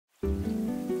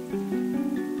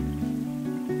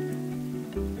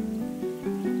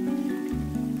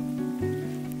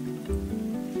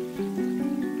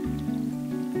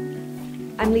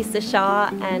I'm Lisa Shaw,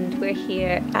 and we're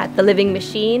here at the Living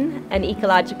Machine, an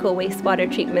ecological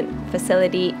wastewater treatment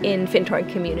facility in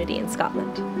Findhorn community in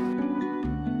Scotland.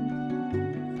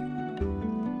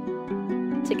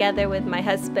 Together with my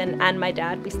husband and my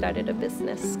dad, we started a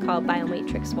business called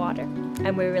Biomatrix Water,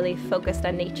 and we're really focused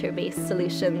on nature-based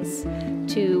solutions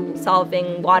to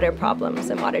solving water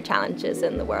problems and water challenges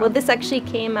in the world. Well, this actually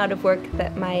came out of work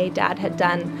that my dad had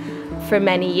done for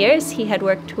many years. He had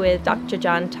worked with Dr.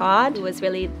 John Todd, who was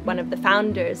really one of the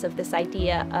founders of this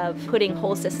idea of putting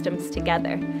whole systems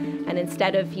together. And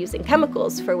instead of using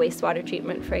chemicals for wastewater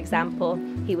treatment, for example,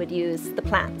 he would use the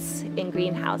plants in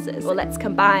greenhouses. Well, let's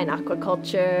combine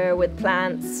aquaculture with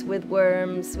plants, with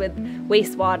worms, with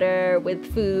wastewater,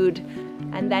 with food.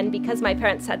 And then because my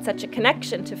parents had such a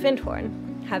connection to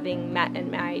Findhorn, having met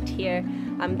and married here,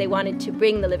 they wanted to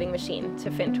bring the Living Machine to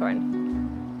Findhorn.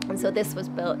 And so this was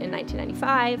built in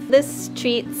 1995. This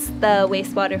treats the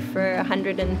wastewater for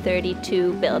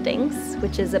 132 buildings,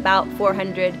 which is about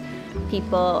 400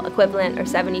 people equivalent, or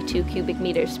 72 cubic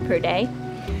meters per day.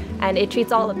 And it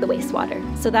treats all of the wastewater.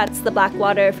 So that's the black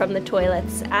water from the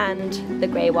toilets and the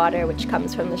grey water, which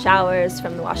comes from the showers,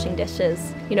 from the washing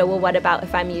dishes. You know, well, what about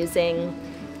if I'm using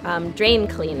drain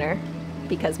cleaner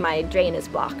because my drain is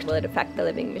blocked? Will it affect the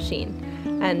Living Machine?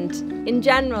 And in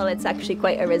general, it's actually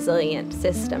quite a resilient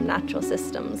system. Natural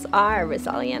systems are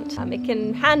resilient. It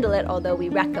can handle it, although we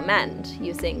recommend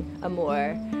using a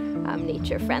more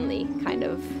nature-friendly kind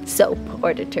of soap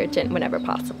or detergent whenever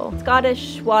possible.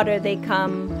 Scottish water, they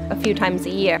come a few times a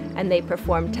year and they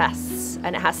perform tests,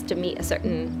 and it has to meet a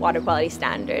certain water quality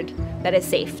standard that is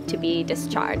safe to be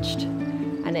discharged.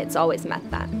 And it's always met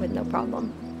that with no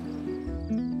problem.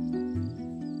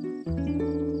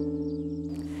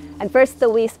 And first the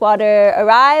wastewater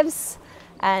arrives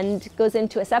and goes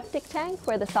into a septic tank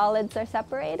where the solids are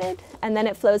separated, and then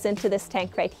it flows into this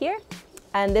tank right here.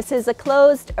 And this is a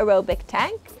closed aerobic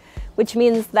tank, which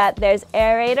means that there's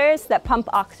aerators that pump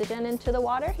oxygen into the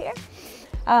water here.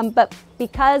 But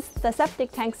because the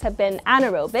septic tanks have been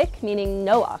anaerobic, meaning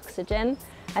no oxygen,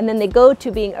 and then they go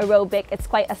to being aerobic, it's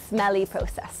quite a smelly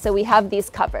process. So we have these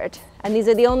covered, and these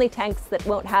are the only tanks that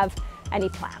won't have any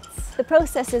plants. The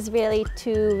process is really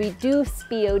to reduce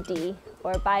BOD,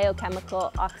 or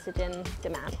biochemical oxygen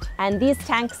demand. And these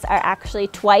tanks are actually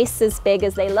twice as big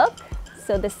as they look.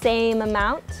 So the same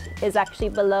amount is actually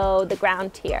below the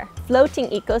ground here. Floating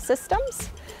ecosystems,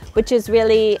 which is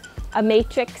really a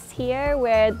matrix here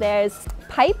where there's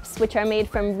pipes which are made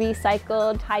from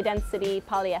recycled high-density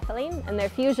polyethylene, and they're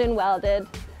fusion welded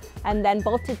and then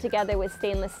bolted together with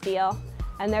stainless steel,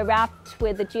 and they're wrapped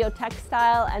with a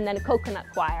geotextile and then a coconut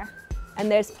wire. And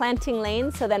there's planting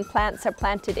lanes, so then plants are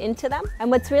planted into them.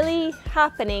 And what's really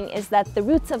happening is that the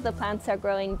roots of the plants are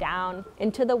growing down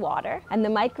into the water, and the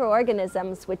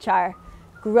microorganisms which are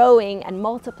growing and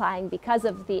multiplying because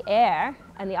of the air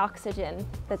and the oxygen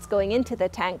that's going into the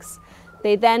tanks,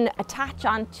 they then attach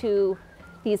onto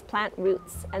these plant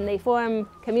roots, and they form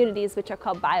communities which are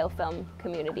called biofilm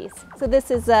communities. So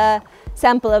this is a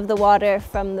sample of the water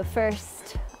from the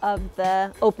first of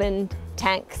the opened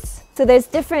tanks. So there's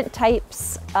different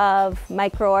types of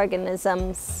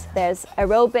microorganisms. There's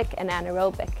aerobic and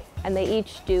anaerobic, and they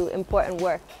each do important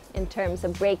work in terms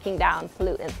of breaking down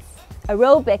pollutants.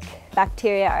 Aerobic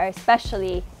bacteria are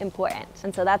especially important,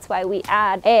 and so that's why we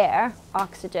add air,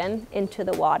 oxygen, into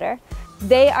the water.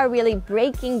 They are really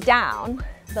breaking down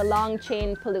the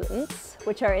long-chain pollutants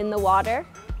which are in the water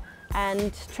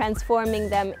and transforming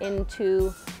them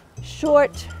into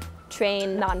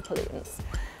short-chain non-pollutants.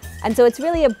 And so it's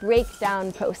really a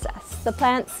breakdown process. The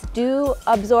plants do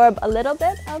absorb a little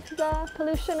bit of the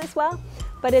pollution as well,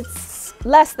 but it's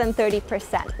less than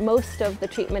 30%. Most of the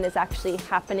treatment is actually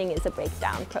happening as a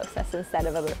breakdown process instead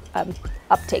of an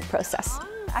uptake process.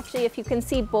 Actually, if you can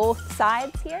see both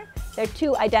sides here, they're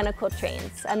two identical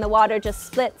trains, and the water just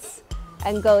splits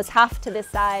and goes half to this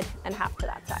side and half to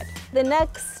that side. The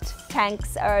next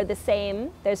tanks are the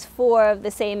same. There's 4 of the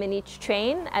same in each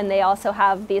train, and they also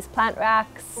have these plant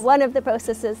racks. One of the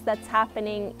processes that's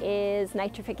happening is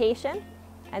nitrification.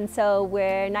 And so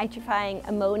we're nitrifying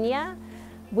ammonia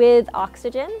with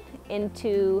oxygen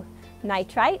into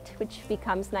nitrite, which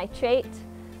becomes nitrate.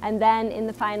 And then in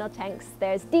the final tanks,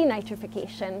 there's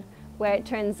denitrification, where it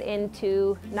turns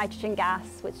into nitrogen gas,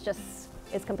 which just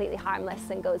is completely harmless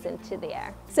and goes into the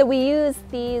air. So we use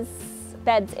these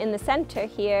beds in the center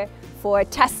here for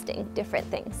testing different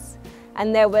things.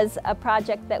 And there was a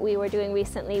project that we were doing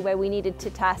recently where we needed to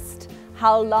test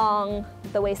how long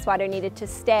the wastewater needed to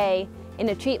stay in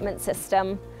a treatment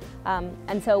system.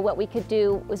 And so what we could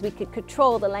do was we could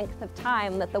control the length of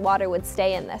time that the water would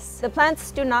stay in this. The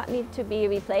plants do not need to be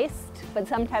replaced, but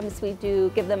sometimes we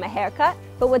do give them a haircut.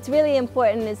 But what's really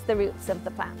important is the roots of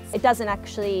the plants. It doesn't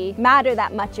actually matter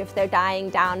that much if they're dying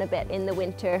down a bit in the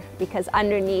winter, because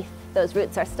underneath those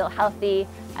roots are still healthy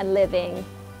and living,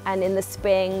 and in the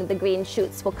spring the green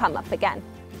shoots will come up again.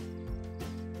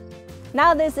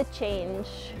 Now there's a change.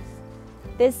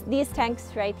 These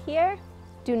tanks right here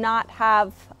do not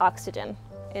have oxygen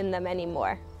in them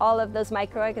anymore. All of those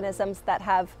microorganisms that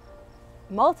have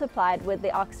multiplied with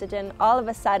the oxygen, all of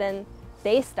a sudden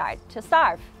they start to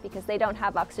starve because they don't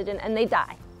have oxygen and they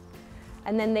die.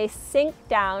 And then they sink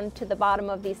down to the bottom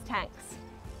of these tanks.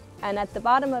 And at the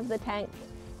bottom of the tank,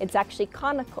 it's actually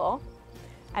conical.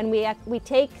 And we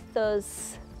take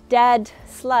those dead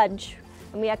sludge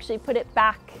and we actually put it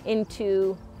back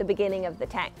into the beginning of the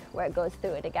tank where it goes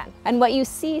through it again. And what you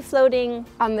see floating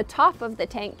on the top of the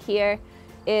tank here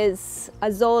is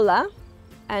azolla,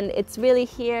 and it's really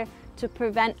here to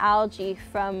prevent algae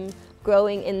from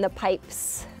growing in the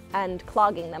pipes and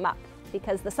clogging them up,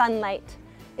 because the sunlight,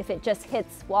 if it just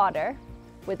hits water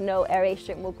with no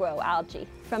aeration, will grow algae.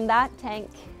 From that tank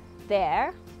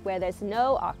there, where there's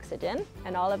no oxygen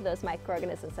and all of those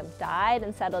microorganisms have died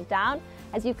and settled down,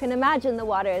 as you can imagine, the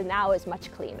water now is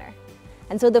much cleaner.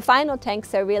 And so the final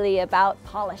tanks are really about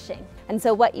polishing. And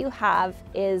so what you have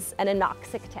is an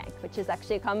anoxic tank, which is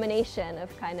actually a combination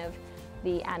of kind of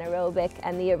the anaerobic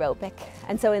and the aerobic.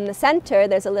 And so in the center,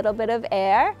 there's a little bit of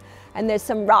air and there's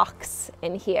some rocks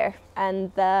in here.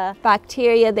 And the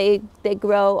bacteria, they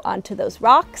grow onto those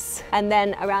rocks. And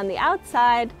then around the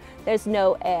outside, there's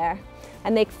no air.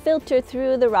 And they filter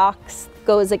through the rocks,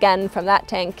 goes again from that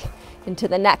tank into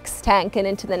the next tank and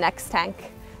into the next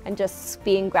tank, and just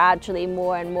being gradually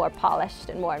more and more polished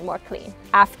and more clean.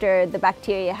 After the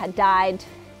bacteria had died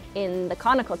in the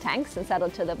conical tanks and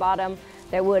settled to the bottom,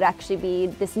 there would actually be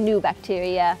this new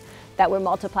bacteria that were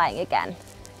multiplying again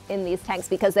in these tanks,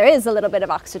 because there is a little bit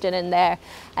of oxygen in there,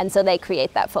 and so they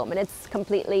create that foam, and it's a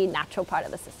completely natural part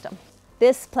of the system.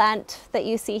 This plant that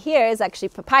you see here is actually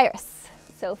papyrus.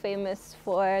 So famous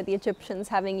for the Egyptians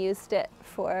having used it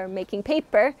for making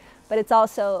paper, but it's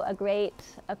also a great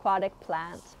aquatic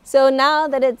plant. So now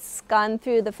that it's gone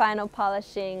through the final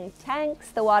polishing tanks,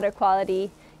 the water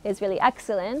quality is really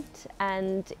excellent,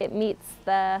 and it meets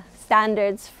the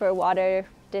standards for water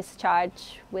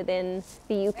discharge within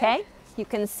the UK. You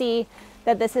can see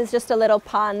that this is just a little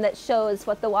pond that shows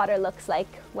what the water looks like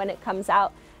when it comes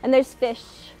out. And there's fish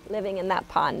living in that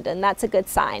pond, and that's a good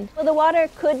sign. Well, the water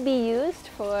could be used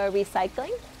for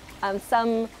recycling.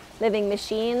 Some living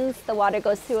machines, the water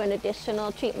goes through an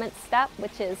additional treatment step,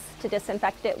 which is to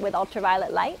disinfect it with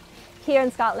ultraviolet light. Here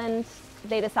in Scotland,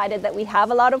 they decided that we have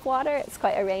a lot of water. It's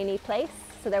quite a rainy place,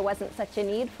 so there wasn't such a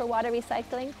need for water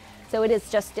recycling. So it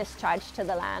is just discharged to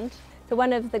the land. So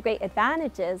one of the great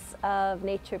advantages of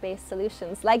nature-based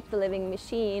solutions like the living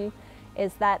machine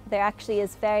is that there actually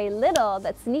is very little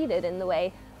that's needed in the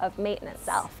way of maintenance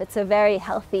itself. It's a very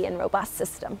healthy and robust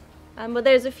system. Well,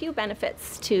 there's a few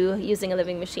benefits to using a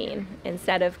living machine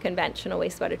instead of conventional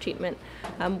wastewater treatment.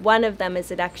 One of them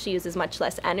is it actually uses much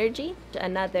less energy.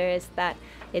 Another is that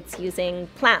it's using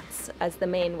plants as the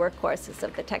main workhorses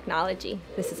of the technology.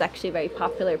 This is actually a very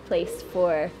popular place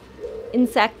for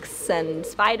insects and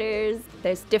spiders.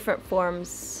 There's different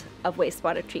forms of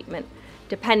wastewater treatment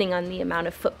depending on the amount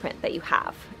of footprint that you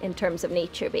have in terms of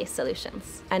nature-based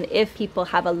solutions. And if people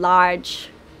have a large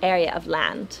area of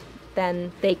land,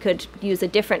 then they could use a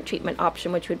different treatment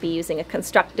option, which would be using a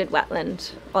constructed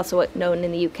wetland, also known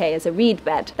in the UK as a reed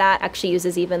bed. That actually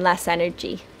uses even less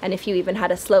energy. And if you even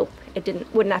had a slope, it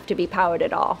wouldn't have to be powered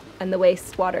at all. And the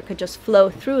wastewater could just flow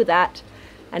through that.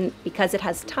 And because it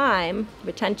has time,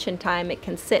 retention time, it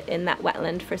can sit in that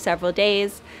wetland for several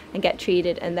days and get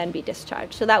treated and then be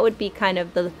discharged. So that would be kind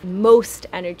of the most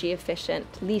energy efficient,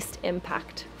 least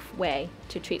impact way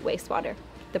to treat wastewater.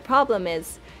 The problem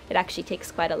is it actually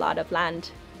takes quite a lot of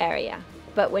land area.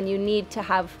 But when you need to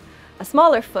have a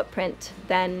smaller footprint,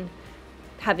 then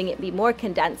having it be more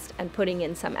condensed and putting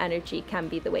in some energy can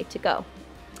be the way to go.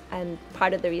 And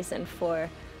part of the reason for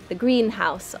the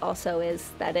greenhouse also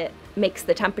is that it makes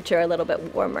the temperature a little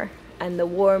bit warmer, and the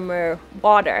warmer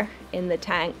water in the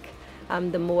tank,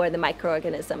 the more the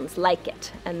microorganisms like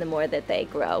it and the more that they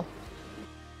grow.